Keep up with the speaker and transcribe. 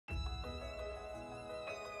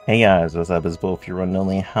Hey guys, what's up? It's Volf, your one and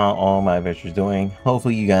only. How all my adventures doing?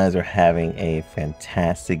 Hopefully you guys are having a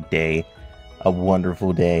fantastic day, a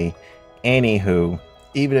wonderful day. Anywho,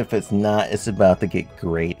 even if it's not, it's about to get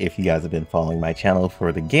great if you guys have been following my channel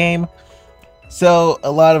for the game. So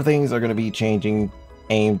a lot of things are going to be changing,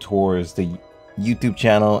 aimed towards the YouTube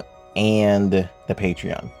channel and the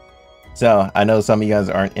Patreon. So I know some of you guys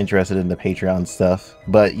aren't interested in the Patreon stuff,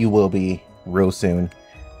 but you will be real soon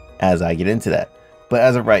as I get into that. But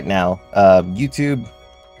as of right now, YouTube,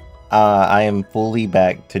 I am fully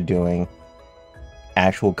back to doing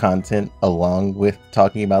actual content along with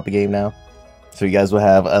talking about the game now. So you guys will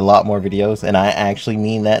have a lot more videos, and I actually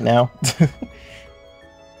mean that now.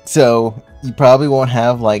 So you probably won't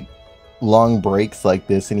have like long breaks like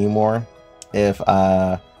this anymore. If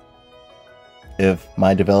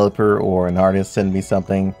my developer or an artist send me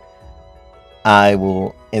something, I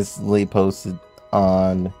will instantly post it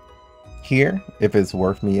on here if it's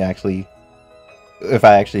worth me if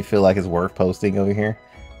I actually feel like it's worth posting over here.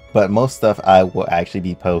 But most stuff I will actually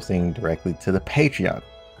be posting directly to the Patreon.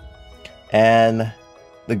 And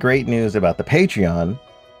the great news about the Patreon,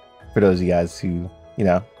 for those of you guys who,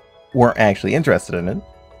 weren't actually interested in it,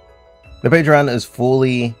 the Patreon is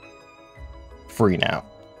fully free now.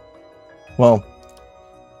 Well,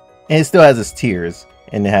 it still has its tiers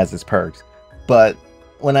and it has its perks, but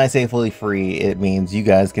when I say fully free, it means you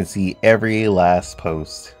guys can see every last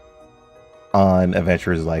post on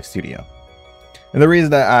Adventurers Life Studio. And the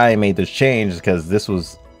reason that I made this change is because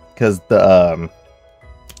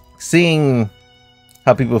seeing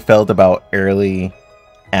how people felt about early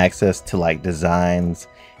access to like designs,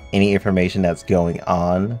 any information that's going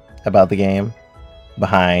on about the game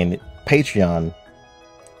behind Patreon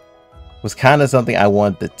was kind of something I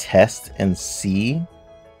wanted to test and see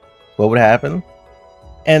what would happen.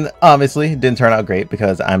 And obviously it didn't turn out great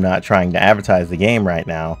because I'm not trying to advertise the game right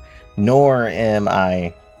now, nor am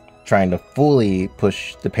I trying to fully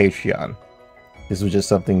push the Patreon. This was just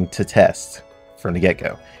something to test from the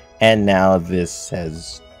get-go. And now this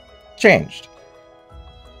has changed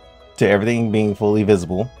to everything being fully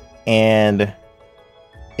visible and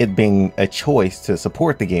it being a choice to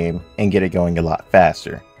support the game and get it going a lot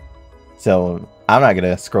faster. So I'm not going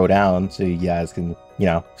to scroll down so you guys can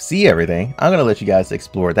see everything. I'm gonna let you guys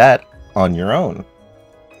explore that on your own,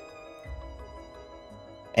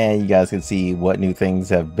 and you guys can see what new things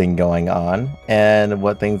have been going on and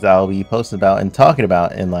what things I'll be posting about and talking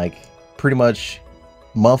about in like pretty much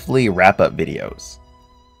monthly wrap-up videos,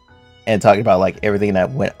 and talking about like everything that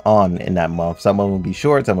went on in that month. Some of them will be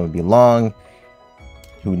short, some will be long,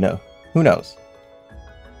 who knows.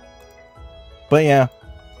 But yeah,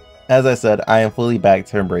 as I said, I am fully back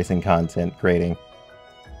to embracing content creating.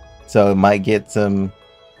 So it might get some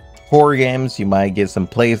horror games, you might get some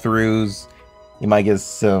playthroughs, you might get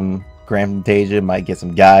some Grand Fantasia, might get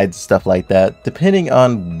some guides, stuff like that, depending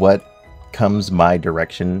on what comes my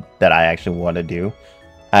direction that I actually want to do.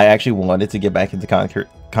 I actually wanted to get back into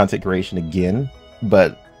content creation again,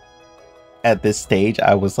 but at this stage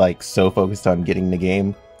I was like so focused on getting the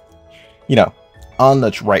game, on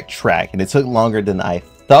the right track, and it took longer than I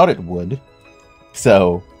thought it would.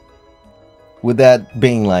 So with that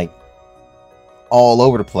being like all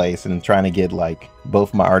over the place and trying to get like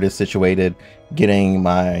both my artists situated, getting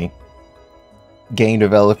my game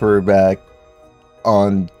developer back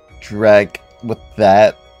on track with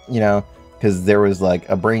that, because there was like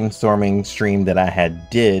a brainstorming stream that I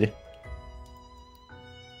did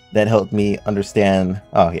that helped me understand.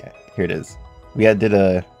 Oh yeah, here it is. We did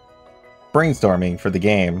a brainstorming for the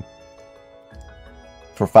game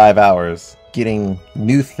for 5 hours, getting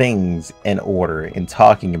new things in order and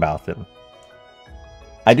talking about them.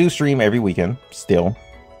 I do stream every weekend still.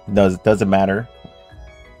 Doesn't matter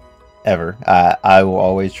ever. I will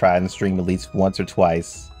always try and stream at least once or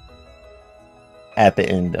twice at the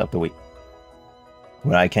end of the week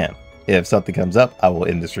when I can. If something comes up, I will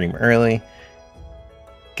end the stream early,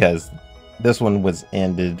 because this one was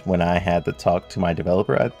ended when I had to talk to my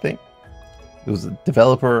developer. I think it was a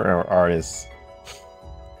developer or artist,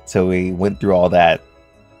 so we went through all that.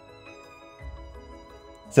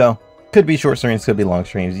 So could be short streams, could be long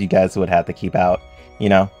streams. You guys would have to keep a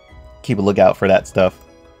lookout for that stuff.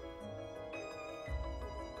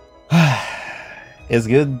 It's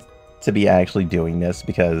good to be actually doing this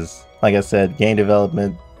because, like I said, game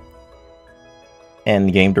development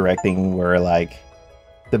and game directing were like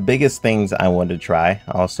the biggest things I wanted to try.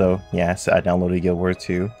 Also, yes, I downloaded Guild Wars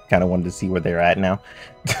 2. Kind of wanted to see where they're at now.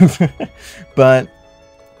 But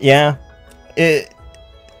yeah,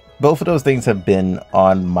 both of those things have been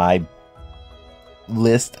on my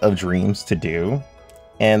list of dreams to do,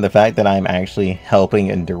 And the fact that I'm actually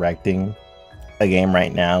helping and directing a game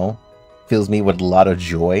right now fills me with a lot of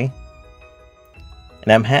joy.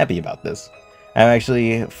 And I'm happy about this. I'm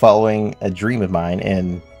actually following a dream of mine,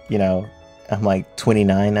 and you know, I'm like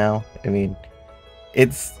 29 now. I mean,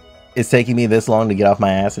 it's taking me this long to get off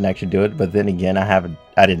my ass and actually do it, but then again,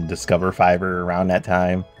 I didn't discover fiber around that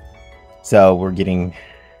time. So we're getting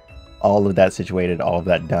all of that situated, all of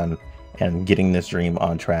that done, and getting this dream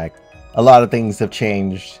on track. A lot of things have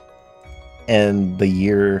changed in the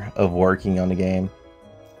year of working on the game.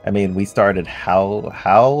 I mean, we started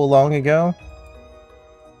how long ago?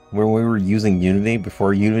 When we were using Unity,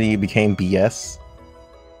 before Unity became BS.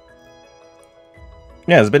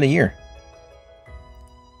 Yeah, it's been a year.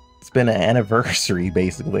 It's been an anniversary,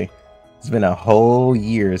 basically. It's been a whole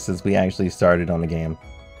year since we actually started on the game.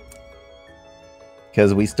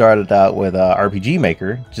 Because we started out with RPG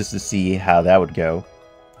Maker, just to see how that would go.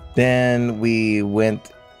 Then we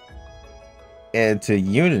went into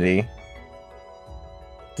Unity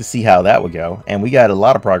to see how that would go, and we got a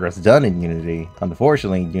lot of progress done in Unity.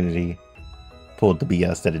 Unfortunately, Unity pulled the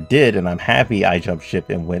BS that it did, and I'm happy I jumped ship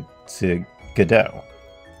and went to Godot,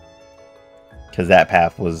 because that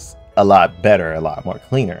path was a lot better, a lot more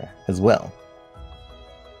cleaner as well.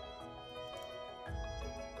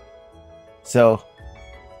 So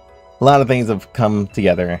a lot of things have come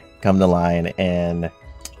together, come to line, and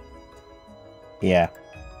yeah,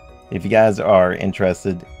 if you guys are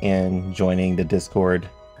interested in joining the Discord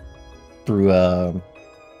through the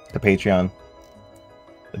Patreon,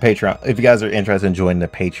 if you guys are interested in joining the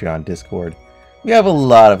Patreon Discord, we have a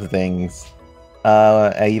lot of things.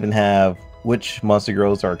 I even have which Monster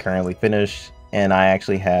Girls are currently finished, and I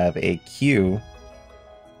actually have a queue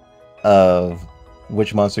of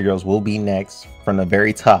which Monster Girls will be next. From the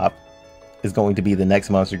very top is going to be the next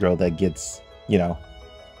Monster Girl that gets, you know,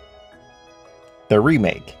 the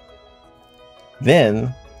remake.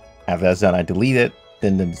 Then after that's done, I delete it.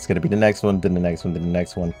 Then it's going to be the next one, then the next one, then the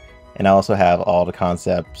next one. And I also have all the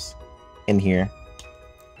concepts in here.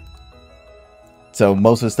 So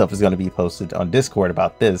most of the stuff is going to be posted on Discord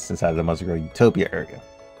about this inside the Monster Girl Utopia area.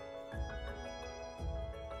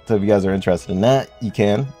 So if you guys are interested in that, you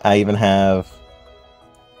can. I even have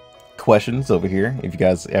questions over here. If you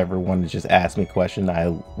guys ever want to just ask me a question, I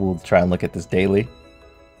will try and look at this daily.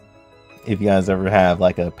 If you guys ever have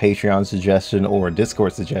like a Patreon suggestion or a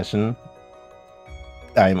Discord suggestion,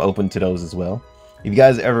 I am open to those as well. If you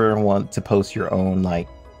guys ever want to post your own like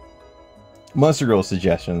Monster Girl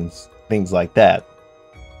suggestions, things like that,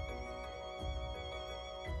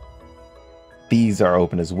 these are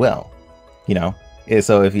open as well, you know.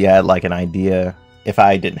 So if you had like an idea, if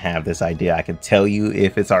I didn't have this idea, I could tell you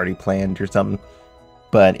if it's already planned or something.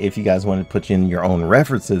 But if you guys want to put in your own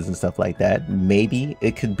references and stuff like that, maybe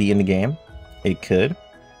it could be in the game. It could.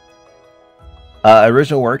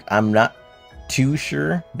 Original work, I'm not too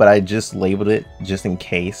sure, but I just labeled it just in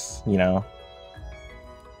case, you know,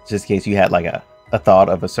 just in case you had like a thought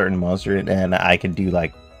of a certain monster, and I could do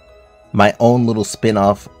like my own little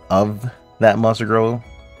spin-off of that Monster Girl,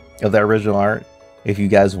 of that original art, if you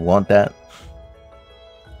guys want that.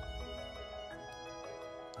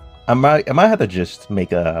 I might have to just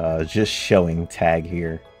make a just showing tag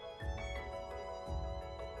here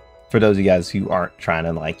for those of you guys who aren't trying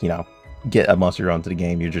to, like, you know, get a Monster Girl into the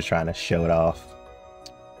game. You're just trying to show it off.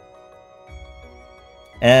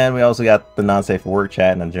 And we also got the non-safe for work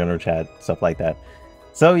chat and the general chat, stuff like that.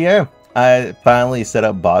 So yeah, I finally set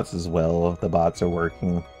up bots as well. The bots are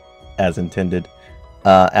working as intended.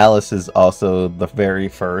 Alice is also the very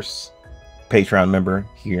first Patreon member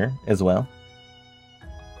here as well.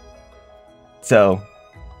 So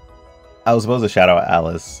I was supposed to shout out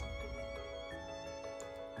Alice.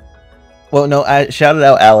 Well, no, I shouted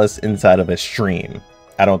out Alice inside of a stream.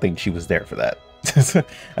 I don't think she was there for that.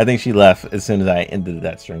 I think she left as soon as I ended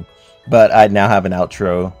that stream. But I now have an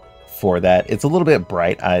outro for that. It's a little bit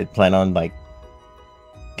bright. I plan on like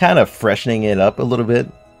kind of freshening it up a little bit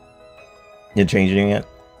and changing it.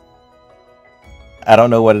 I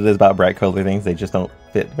don't know what it is about bright color things. They just don't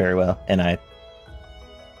fit very well. And I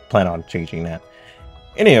plan on changing that.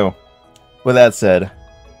 Anywho, with that said,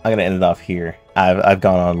 I'm going to end it off here. I've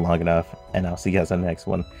gone on long enough, and I'll see you guys on the next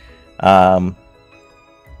one.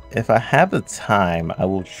 If I have the time, I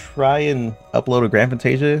will try and upload a Grand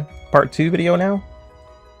Fantasia Part 2 video now.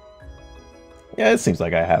 Yeah, it seems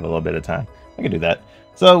like I have a little bit of time. I can do that.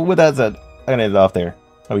 So with that said, I'm going to end it off there.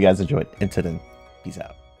 Hope you guys enjoyed. Until then, peace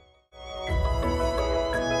out.